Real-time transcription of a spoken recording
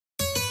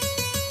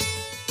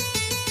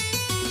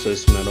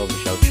Sosman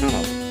Official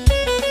Channel.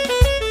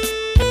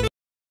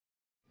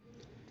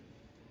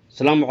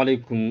 Assalamu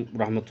alaikum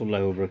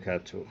warahmatullahi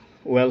wabarakatuh.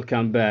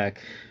 Welcome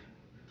back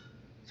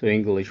to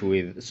English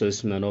with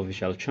Sosman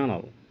Official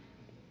Channel.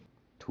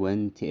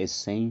 20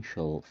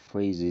 essential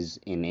phrases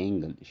in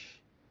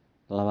English.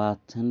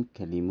 20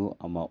 kalimo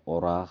ama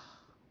oraah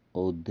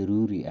oo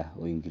daruuri ah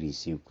oo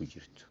Ingiriisiga ku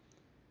jirto.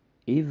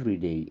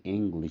 Everyday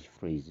English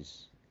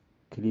phrases.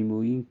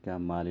 Kalimooyinka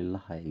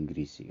maalinlaha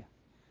Ingiriisiga.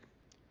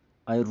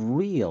 I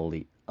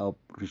really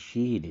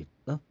appreciate it.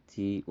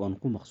 Dhabtii waan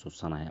ku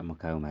maqsuusanahay ama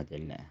kaaga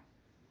mahadcelinaya.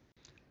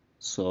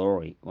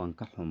 Sorry, waan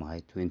ka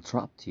xumahay to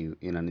interrupt you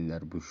inaan idin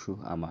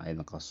arbusho ama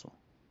idin qaso.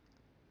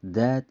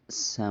 That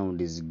sound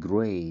is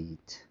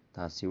great.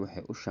 Taasi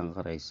waxay u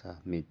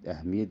shanqaraysaa mid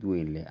ahmiyad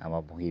weyn leh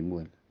ama muhiim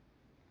weyn.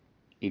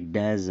 It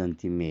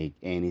doesn't make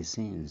any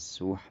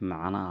sense. Wax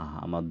macno ah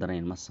ama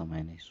dareen ma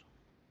samaynayso.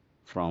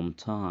 From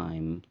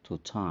time to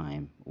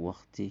time.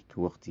 Waqti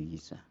ka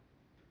waqtigiisa.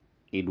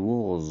 It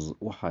was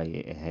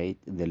waxay ahayd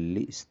the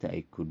least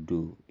I could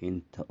do.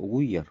 Inta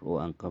ugu yar oo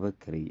aan qaban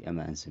karay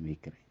ama aan samayn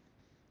karay.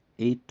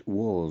 It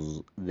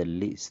was the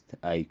least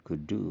I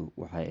could do.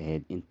 Waxay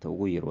ahayd inta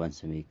ugu yar oo aan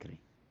samayn karay.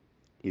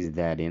 Is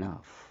that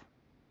enough?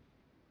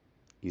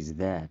 Is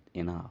that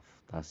enough?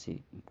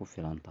 Taasi ku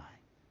filan tahay.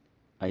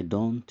 I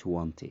don't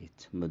want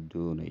it. Ma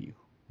doonayo.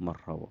 Ma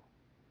rabo.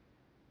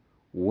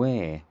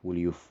 Where will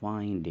you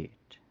find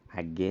it?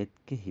 Xageed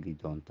ka heli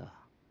doontaa?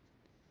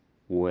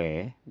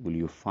 Where will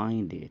you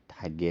find it?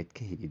 Xageed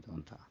ka heli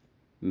doontaa?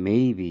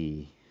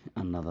 Maybe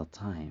another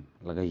time.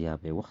 Laga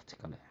yaabee waqti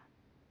kale.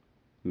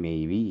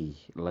 Maybe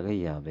laga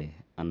yaabee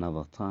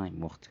another time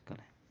waqti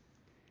kale.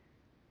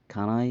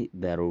 Can I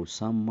borrow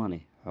some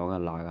money? Xoogaa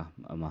lacag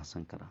ma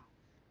amahsan karaa.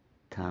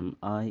 Can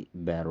I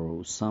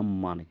borrow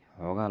some money?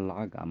 Xoogaa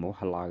lacag ama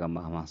wax lacag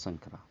ma amahsan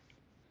karaa.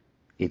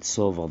 It's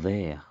over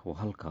there. Waa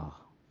halkaa.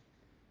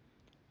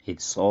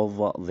 It's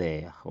over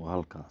there. Waa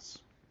halkaas.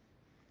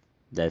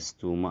 That's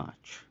too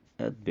much.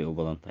 Aad bay u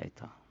badan tahay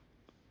taa.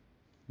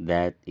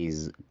 That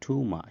is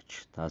too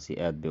much. Taasi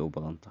aad bay u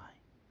badan tahay.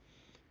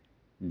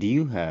 Do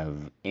you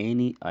have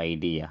any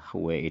idea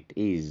where it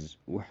is?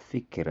 Wax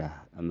fikir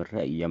ah ama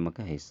ra'yi ama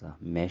ka haysa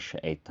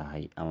meesha ay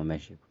tahay ama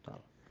meesha ku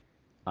taal.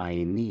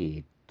 I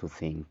need to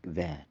think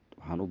that.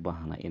 Waxaan u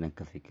baahanahay inaan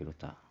ka fikiro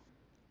taa.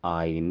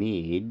 I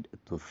need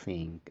to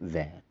think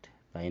that.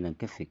 Taa inaan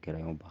ka fikiro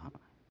ayaan u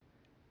baahanahay.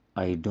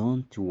 I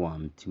don't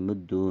want. Ma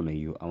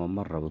doonayo ama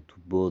ma rabo to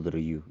bother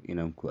you.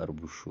 Inaan ku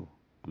arbusho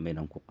ama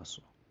inaan ku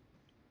qaso.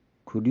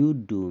 Could you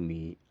do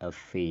me a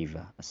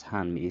favor?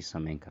 Asxaan ma ii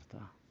samayn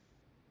kartaa?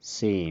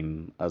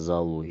 Same as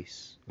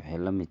always. Waxay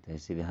la mid tahay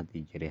sidii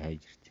haddii jari hay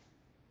jirtay.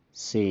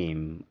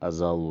 Same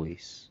as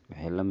always.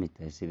 Waxay la mid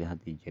tahay sidii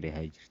haddii jari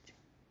hay jirtay.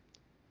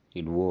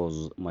 It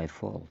was my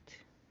fault.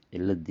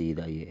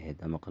 Ciladeyda ayay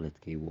ahayd ama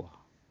qaladkaygu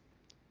ahaa.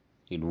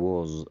 It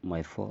was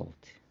my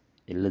fault.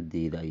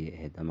 Ciladeyda ayay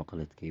ahayd ama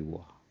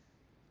qaladkaygu ahaa.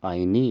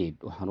 I need.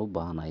 Waxaan u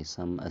baahanahay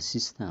some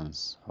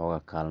assistance.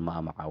 Xoogaa kaalmo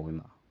ama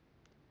caawimo ah.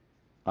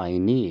 I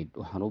need.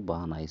 Waxaan u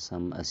baahanahay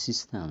some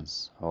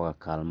assistance. Xoogaa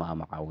kaalmo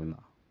ama caawimo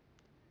ah.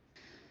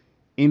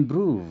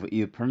 Improve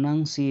your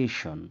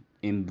pronunciation.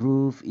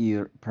 Improve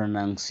your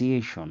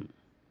pronunciation.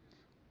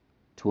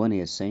 20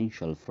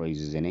 essential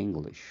phrases in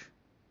English.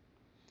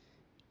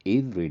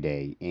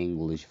 Everyday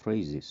English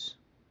phrases.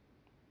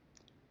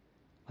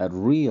 I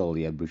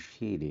really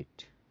appreciate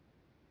it.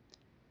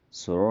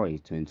 Sorry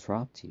to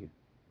interrupt you.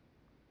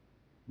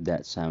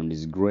 That sound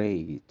is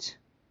great.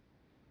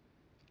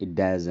 It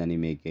doesn't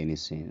make any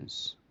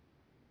sense.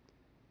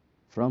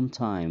 From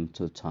time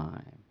to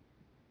time.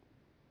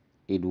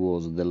 It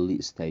was the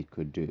least I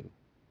could do.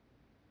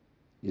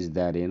 Is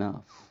that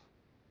enough?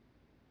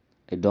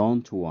 I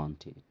don't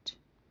want it.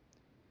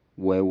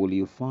 Where will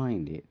you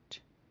find it?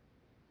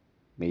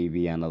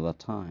 Maybe another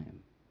time.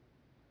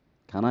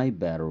 Can I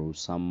borrow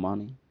some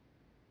money?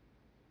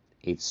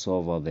 It's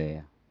over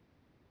there.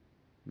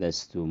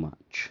 That's too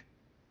much.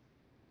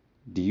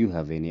 Do you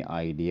have any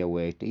idea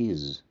where it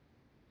is?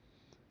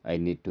 I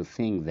need to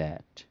think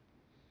that.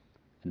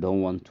 I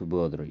don't want to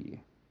bother you.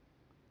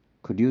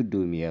 Could you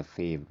do me a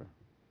favor?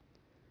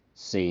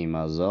 Same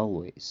as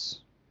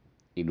always.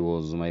 It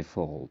was my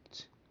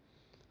fault.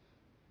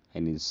 I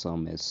need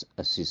some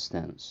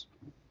assistance.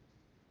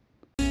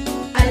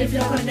 ألف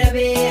لو كنا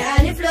بي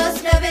ألف لو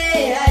سنا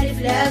بي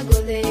ألف لا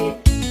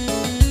قذي